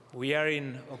We are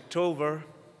in October,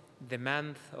 the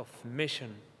month of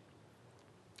mission.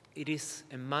 It is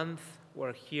a month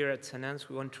where here at St. Anne's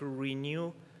we want to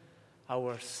renew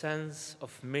our sense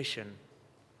of mission.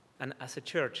 And as a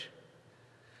church,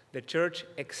 the church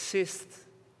exists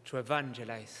to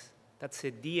evangelize. That's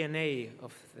the DNA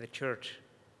of the church.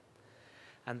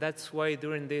 And that's why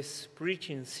during this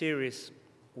preaching series,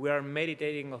 we are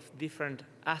meditating of different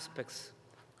aspects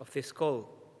of this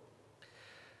call.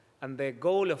 And the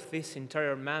goal of this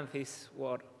entire month is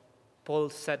what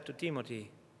Paul said to Timothy,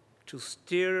 to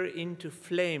stir into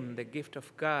flame the gift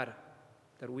of God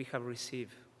that we have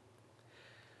received.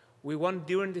 We want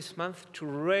during this month to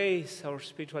raise our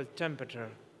spiritual temperature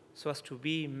so as to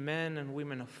be men and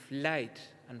women of light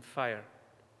and fire.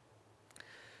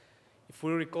 If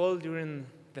we recall, during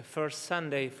the first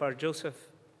Sunday, Father Joseph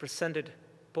presented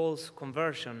Paul's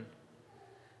conversion,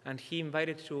 and he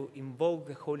invited to invoke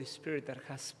the Holy Spirit that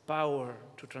has power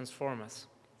to transform us.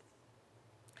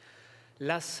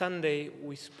 Last Sunday,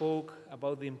 we spoke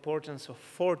about the importance of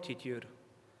fortitude,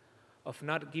 of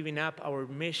not giving up our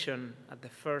mission at the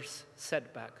first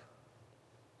setback.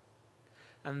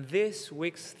 And this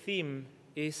week's theme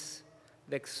is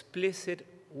the explicit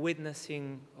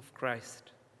witnessing of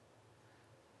Christ.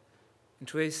 In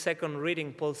today's second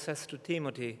reading, Paul says to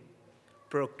Timothy,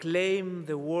 proclaim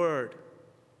the word,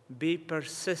 be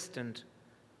persistent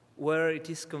where it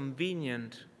is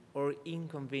convenient or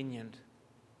inconvenient.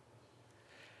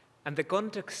 And the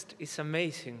context is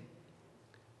amazing.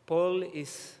 Paul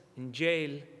is in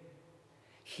jail.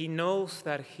 He knows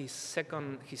that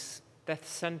his death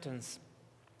sentence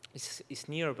is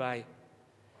nearby.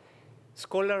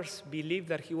 Scholars believe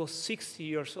that he was 60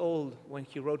 years old when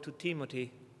he wrote to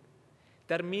Timothy.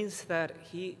 That means that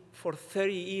for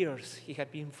 30 years, he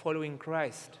had been following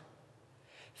Christ.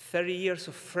 30 years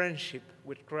of friendship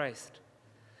with Christ.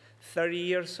 30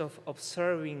 years of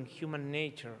observing human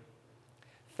nature.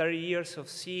 30 years of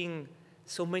seeing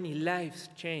so many lives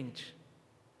change.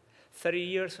 30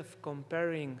 years of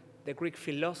comparing the Greek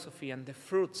philosophy and the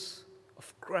fruits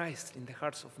of Christ in the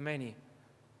hearts of many.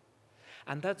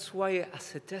 And that's why,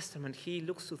 as a testament, he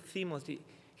looks to Timothy,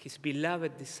 his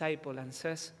beloved disciple, and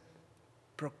says,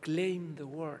 proclaim the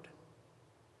word.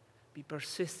 Be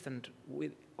persistent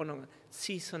on a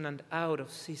season and out of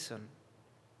season.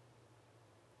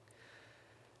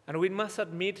 And we must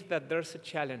admit that there's a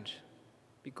challenge,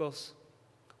 because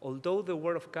although the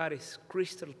Word of God is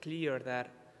crystal clear that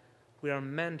we are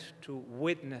meant to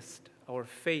witness our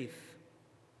faith,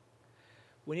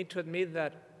 we need to admit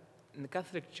that in the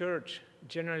Catholic Church,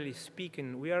 generally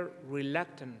speaking, we are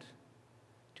reluctant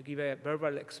to give a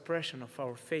verbal expression of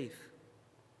our faith.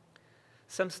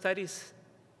 Some studies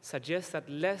suggest that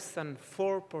less than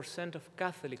 4% of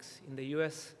Catholics in the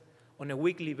U.S. on a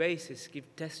weekly basis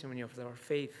give testimony of their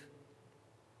faith.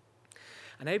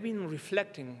 And I've been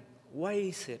reflecting, why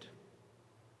is it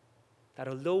that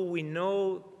although we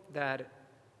know that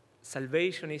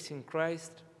salvation is in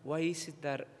Christ, why is it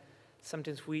that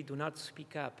sometimes we do not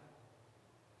speak up?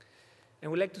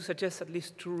 And we'd like to suggest at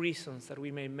least two reasons that we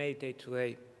may meditate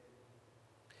today.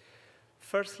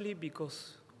 Firstly,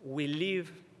 because we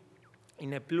live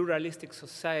in a pluralistic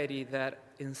society that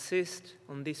insists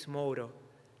on this motto,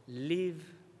 live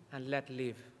and let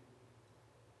live.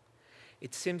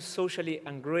 It seems socially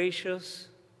ungracious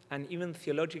and even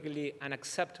theologically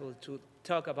unacceptable to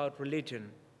talk about religion.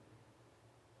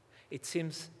 It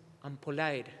seems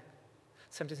unpolite.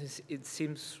 Sometimes it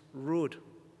seems rude.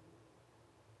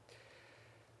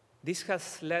 This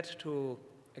has led to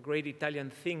a great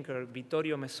Italian thinker,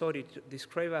 Vittorio Messori, to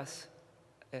describe as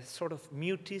a sort of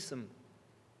mutism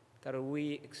that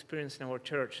we experience in our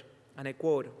church. And I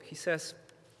quote, he says,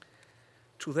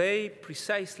 today,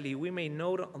 precisely, we may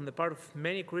note on the part of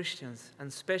many Christians, and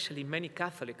especially many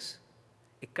Catholics,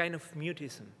 a kind of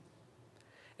mutism,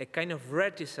 a kind of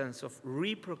reticence of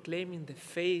reproclaiming the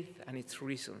faith and its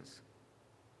reasons.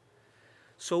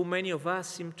 So many of us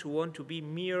seem to want to be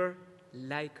mere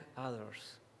like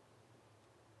others,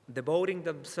 devoting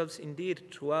themselves indeed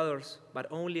to others, but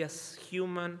only as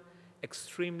human,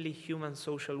 extremely human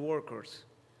social workers,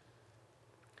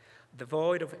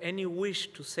 devoid of any wish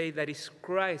to say that it's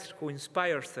Christ who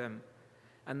inspires them,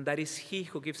 and that is He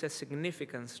who gives a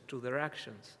significance to their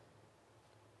actions.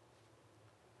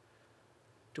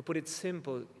 To put it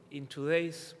simple, in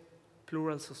today's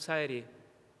plural society,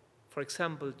 for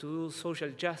example, to do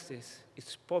social justice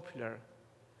is popular,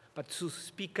 but to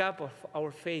speak up of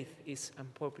our faith is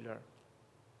unpopular.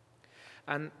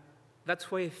 And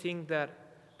that's why I think that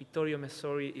Vittorio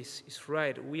Messori is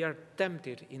right. We are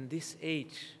tempted in this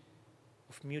age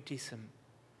of mutism.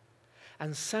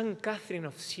 And Saint Catherine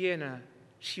of Siena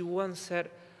She once said,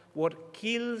 what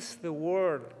kills the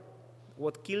world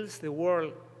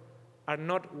are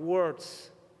not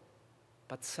words,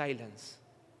 but silence.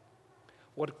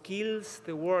 What kills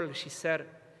the world, she said,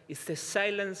 is the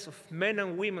silence of men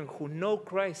and women who know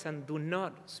Christ and do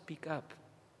not speak up.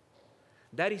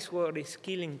 That is what is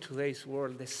killing today's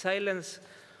world, the silence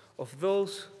of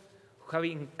those who have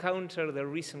encountered the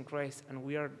risen Christ and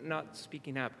we are not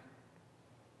speaking up.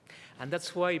 And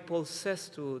that's why Paul says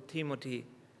to Timothy,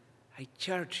 I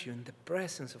charge you in the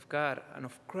presence of God and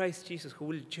of Christ Jesus, who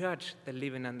will judge the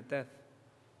living and the dead.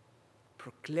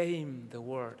 Proclaim the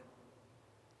word.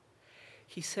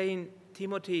 He's saying,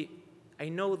 Timothy, I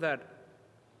know that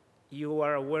you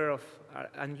are aware of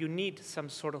and you need some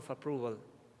sort of approval.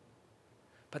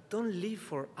 But don't live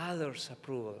for others'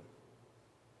 approval.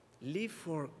 Live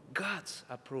for God's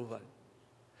approval.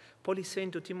 Paul is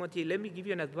saying to Timothy, let me give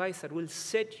you an advice that will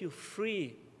set you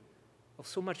free of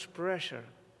so much pressure,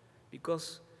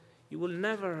 because you will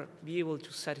never be able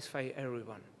to satisfy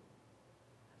everyone.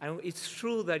 And it's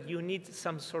true that you need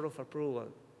some sort of approval,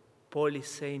 Paul is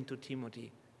saying to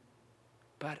Timothy.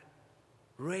 But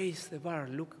raise the bar,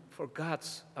 look for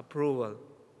God's approval.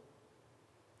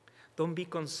 Don't be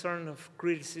concerned of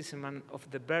criticism and of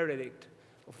the verdict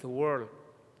of the world.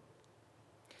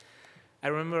 I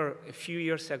remember a few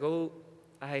years ago,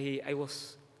 I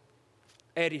was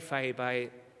edified by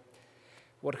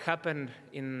what happened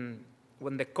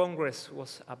when the Congress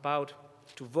was about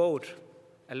to vote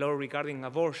a law regarding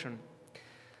abortion.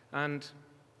 And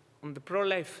on the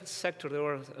pro-life sector, there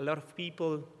were a lot of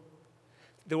people.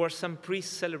 There were some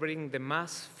priests celebrating the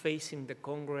Mass facing the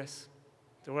Congress.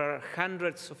 There were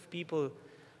hundreds of people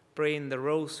praying the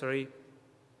rosary.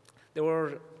 There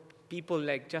were people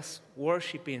just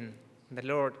worshiping the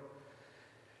Lord.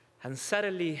 And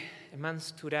suddenly, a man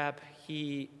stood up.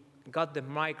 He got the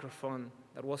microphone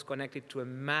that was connected to a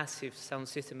massive sound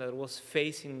system that was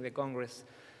facing the Congress.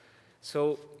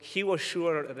 So he was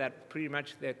sure that pretty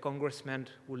much the congressman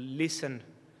would listen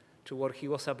to what he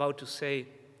was about to say.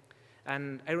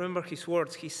 And I remember his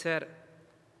words. He said,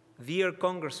 "Dear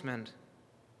Congressman,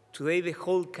 today the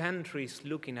whole country is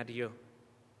looking at you.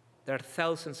 There are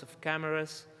thousands of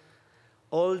cameras.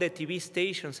 All the TV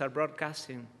stations are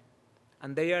broadcasting,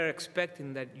 and they are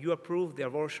expecting that you approve the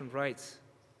abortion rights.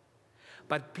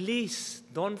 But please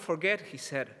don't forget," he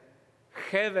said,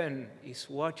 "heaven is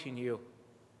watching you.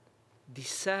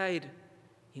 Decide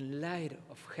in light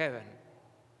of heaven."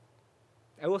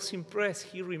 I was impressed.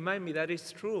 He reminded me that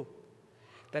it's true,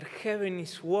 that heaven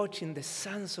is watching the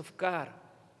sons of God,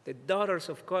 the daughters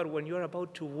of God, when you're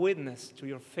about to witness to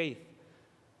your faith.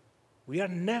 We are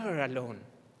never alone.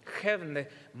 Heaven, the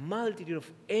multitude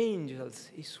of angels,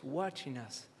 is watching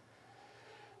us.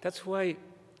 That's why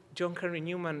John Henry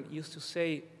Newman used to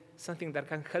say something that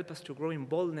can help us to grow in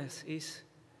boldness is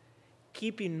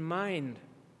keep in mind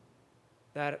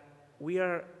that we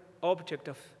are object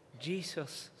of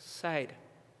Jesus' sight.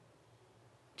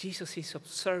 Jesus is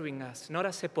observing us, not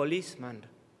as a policeman,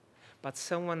 but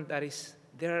someone that is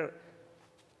there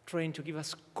trying to give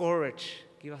us courage,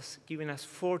 giving us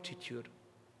fortitude.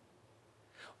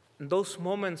 In those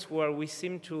moments where we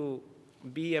seem to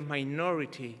be a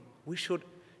minority, we should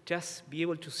just be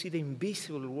able to see the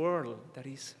invisible world that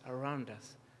is around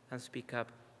us and speak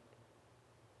up.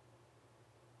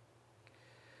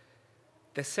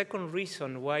 The second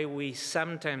reason why we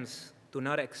sometimes do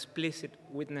not explicitly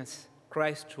witness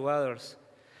Christ to others,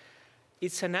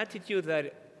 it's an attitude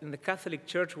that in the Catholic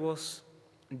Church was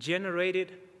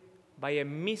generated by a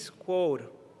misquote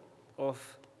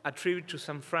of a tribute to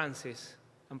St. Francis.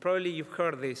 And probably you've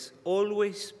heard this: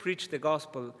 always preach the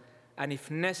gospel, and if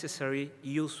necessary,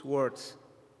 use words.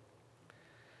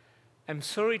 I'm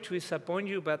sorry to disappoint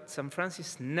you, but St.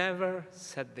 Francis never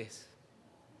said this.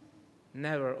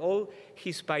 Never. All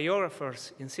his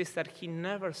biographers insist that he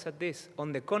never said this.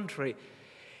 On the contrary,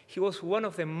 he was one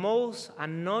of the most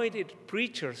anointed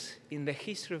preachers in the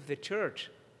history of the church.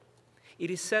 It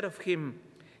is said of him,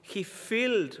 he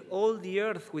filled all the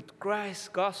earth with Christ's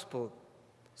gospel,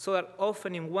 so that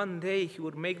often in one day he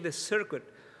would make the circuit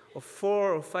of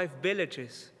 4 or 5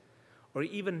 villages, or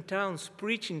even towns,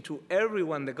 preaching to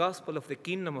everyone the gospel of the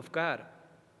kingdom of God,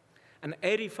 and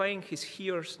edifying his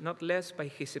hearers not less by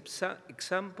his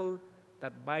example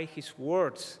than by his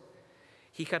words.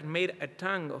 He had made a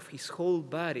tongue of his whole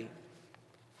body.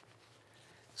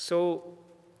 So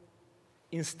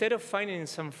instead of finding in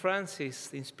St. Francis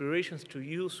the inspirations to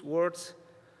use words,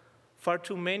 far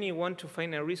too many want to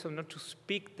find a reason not to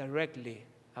speak directly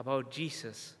about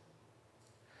Jesus.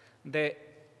 The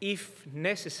 "if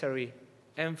necessary"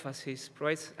 emphasis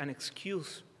provides an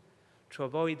excuse to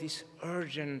avoid this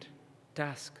urgent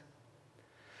task.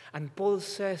 And Paul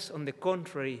says, on the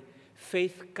contrary,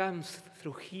 faith comes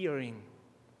through hearing.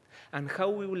 And how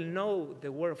we will know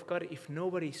the Word of God if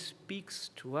nobody speaks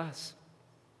to us?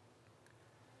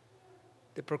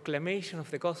 The proclamation of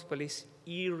the gospel is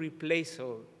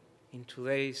irreplaceable in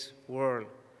today's world.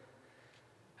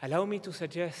 Allow me to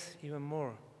suggest even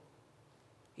more.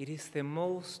 It is the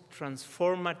most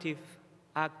transformative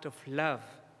act of love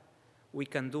we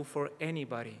can do for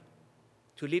anybody,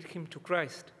 to lead him to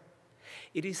Christ.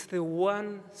 It is the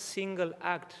one single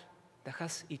act that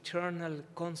has eternal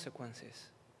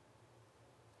consequences.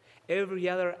 Every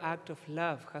other act of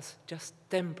love has just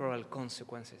temporal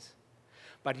consequences.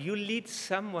 But you lead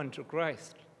someone to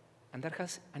Christ, and that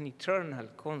has an eternal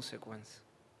consequence.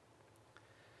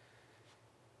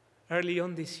 Early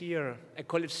on this year, a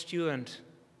college student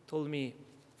told me,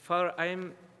 Father, I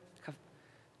have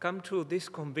come to this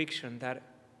conviction that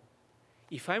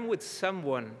if I'm with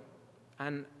someone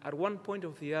and at one point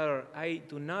or the other I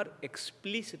do not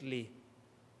explicitly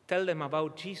tell them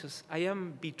about Jesus, I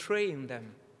am betraying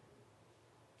them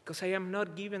because I am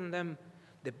not giving them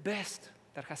the best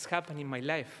that has happened in my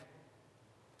life.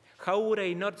 How would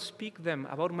I not speak them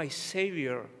about my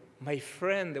Savior, my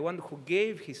friend, the one who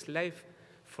gave his life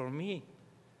for me?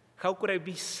 How could I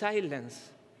be silenced?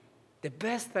 The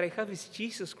best that I have is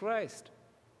Jesus Christ.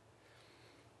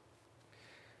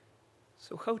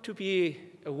 So how to be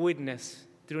a witness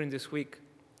during this week?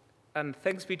 And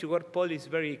thanks be to God, Paul is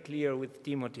very clear with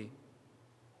Timothy.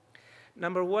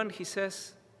 Number one, he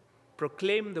says,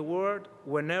 proclaim the word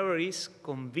whenever it is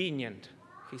convenient,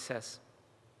 he says.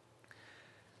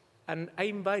 And I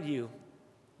invite you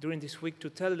during this week to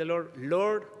tell the Lord,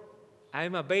 Lord,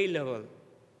 I'm available.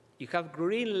 You have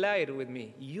green light with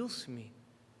me. Use me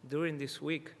during this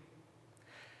week.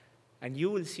 And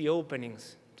you will see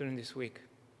openings during this week.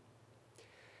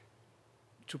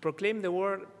 To proclaim the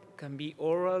word can be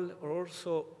oral or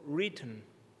also written.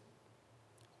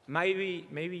 Maybe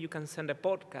you can send a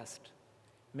podcast.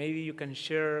 Maybe you can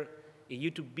share a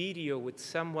YouTube video with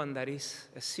someone that is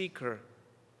a seeker.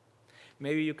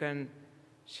 Maybe you can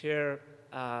share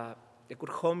a good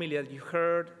homily that you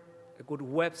heard, a good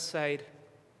website.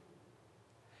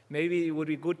 Maybe it would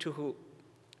be good to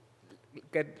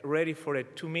get ready for a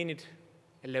 2-minute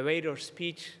elevator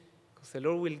speech, because the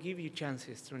Lord will give you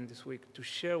chances during this week to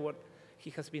share what he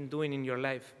has been doing in your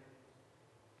life.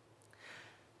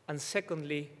 And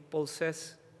secondly, Paul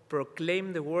says,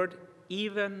 proclaim the word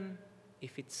even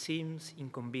if it seems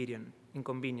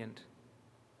inconvenient.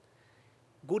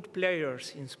 Good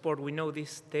players in sport, we know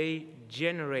this, they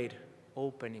generate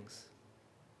openings.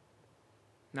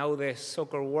 Now the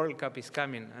Soccer World Cup is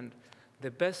coming, and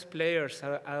the best players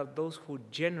are those who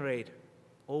generate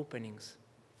openings.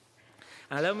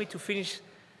 And allow me to finish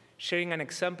sharing an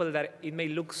example that it may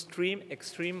look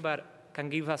extreme, but can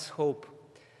give us hope.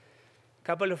 A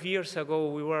couple of years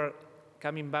ago, we were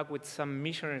coming back with some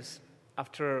missionaries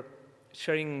after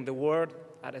sharing the word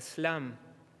at a slum.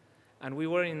 And we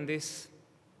were in this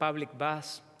public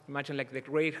bus, imagine like the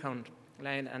Greyhound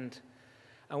line, and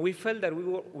we felt that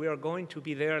we were going to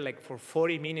be there like for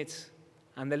 40 minutes,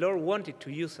 and the Lord wanted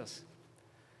to use us.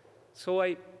 So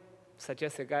I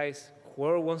suggested, guys,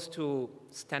 whoever wants to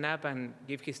stand up and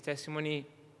give his testimony,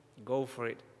 go for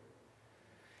it.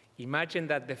 Imagine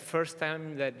that the first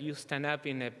time that you stand up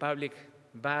in a public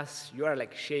bus, you are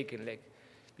like shaking, like,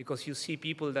 because you see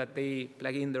people that they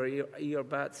plug in their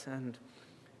earbuds, and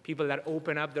people that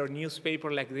open up their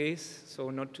newspaper like this, so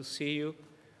not to see you.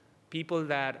 People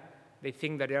that they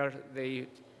think that they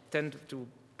tend to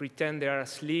pretend they are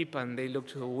asleep and they look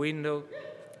to the window.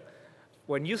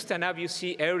 When you stand up, you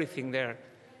see everything there.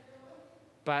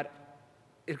 But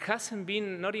it hasn't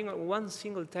been, not even one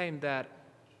single time, that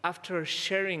after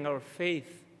sharing our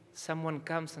faith, someone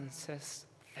comes and says,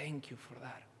 thank you for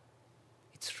that.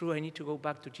 It's true, I need to go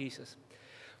back to Jesus.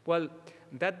 Well,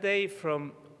 that day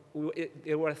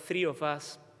there were 3 of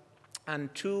us,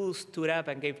 and 2 stood up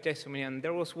and gave testimony, and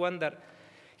there was one that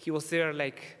he was there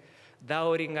like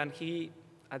doubting, and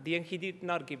at the end he did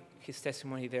not give his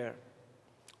testimony there.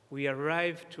 We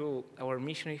arrived to our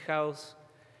missionary house,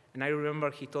 and I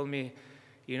remember he told me,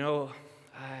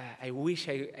 I wish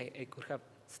I could have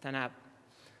stand up.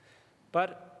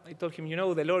 But I told him,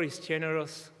 the Lord is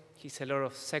generous. He's a Lord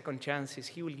of second chances.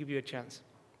 He will give you a chance.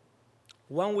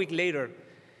 1 week later,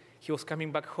 he was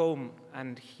coming back home,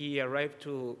 and he arrived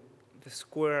to the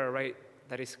square, right,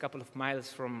 that is a couple of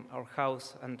miles from our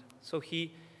house. And so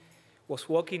he was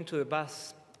walking to the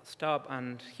bus stop,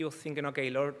 and he was thinking, okay,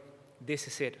 Lord, this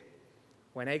is it.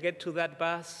 When I get to that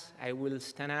bus, I will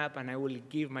stand up and I will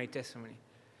give my testimony.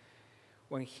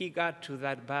 When he got to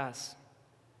that bus,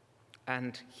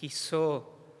 and he saw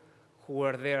who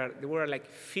were there. There were like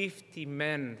 50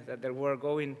 men that they were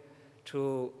going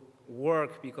to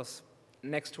work because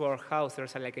next to our house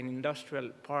there's like an industrial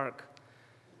park.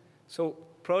 So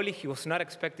probably he was not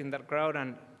expecting that crowd,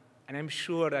 and I'm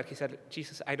sure that he said,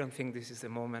 Jesus, I don't think this is the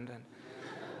moment.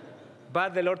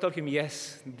 But the Lord told him,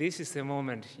 yes, this is the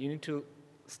moment. You need to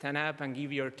stand up and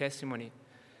give your testimony.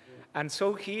 And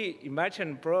so he,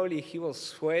 imagine probably he was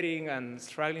sweating and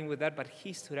struggling with that, but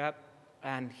he stood up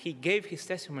and he gave his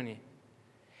testimony.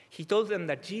 He told them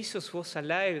that Jesus was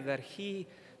alive, that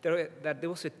there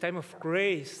was a time of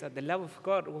grace, that the love of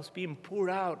God was being poured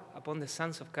out upon the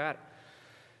sons of God.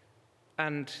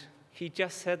 And he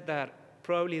just said that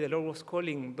probably the Lord was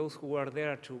calling those who were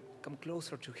there to come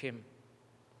closer to him.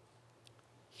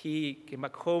 He came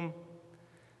back home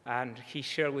and he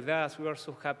shared with us. We were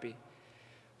so happy.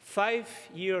 5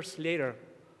 years later,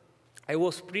 I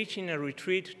was preaching a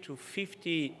retreat to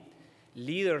 50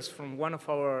 leaders from one of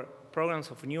our programs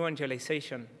of new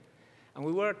evangelization. And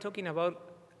we were talking about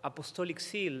apostolic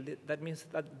seal. That means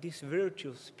that this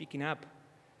virtue speaking up.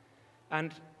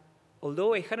 And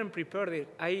although I hadn't prepared it,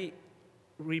 I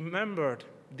remembered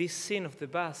this scene of the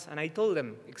bus, and I told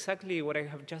them exactly what I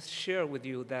have just shared with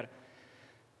you, that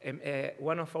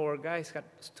one of our guys had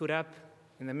stood up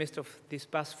in the midst of this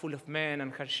bus full of men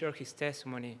and had shared his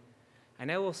testimony.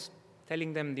 And I was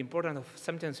telling them the importance of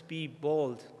sometimes be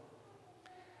bold.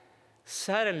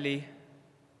 Suddenly,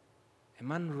 a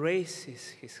man raises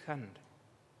his hand.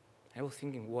 I was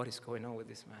thinking, what is going on with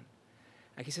this man?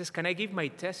 And he says, can I give my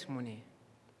testimony?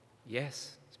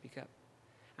 Yes, speak up.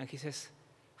 And he says,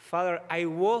 Father, I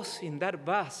was in that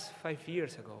bus 5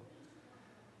 years ago.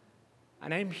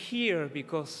 And I'm here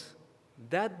because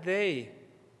that day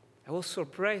I was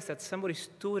surprised that somebody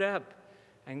stood up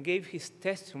and gave his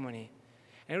testimony.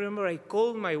 And I remember I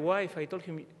called my wife. I told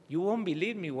him, you won't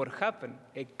believe me what happened.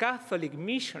 A Catholic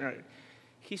missionary,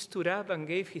 he stood up and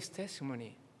gave his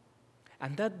testimony.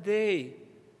 And that day,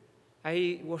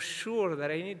 I was sure that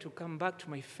I needed to come back to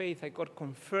my faith. I got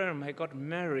confirmed. I got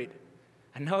married.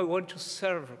 And now I want to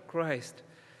serve Christ.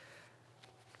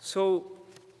 So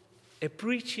a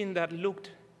preaching that looked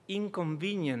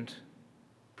inconvenient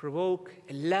provoked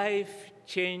a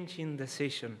life-changing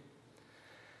decision.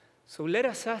 So let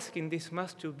us ask in this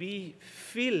Mass to be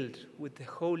filled with the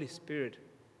Holy Spirit.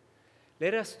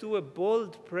 Let us do a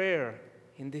bold prayer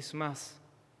in this Mass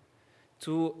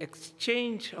to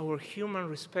exchange our human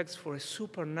respects for a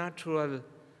supernatural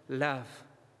love.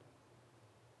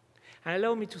 And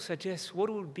allow me to suggest what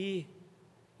would be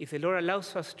if the Lord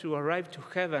allows us to arrive to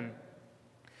heaven,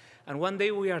 and one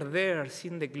day we are there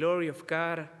seeing the glory of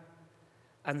God,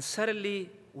 and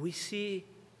suddenly we see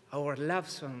our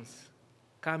loved ones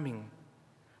coming,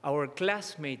 our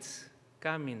classmates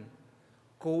coming,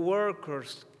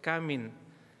 co-workers coming,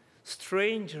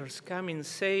 strangers coming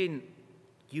saying,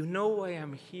 you know I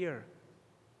am here.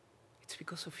 It's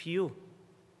because of you.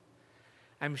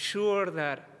 I'm sure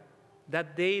that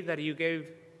that day that you gave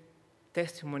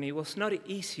testimony was not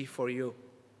easy for you,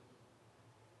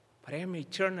 but I am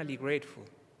eternally grateful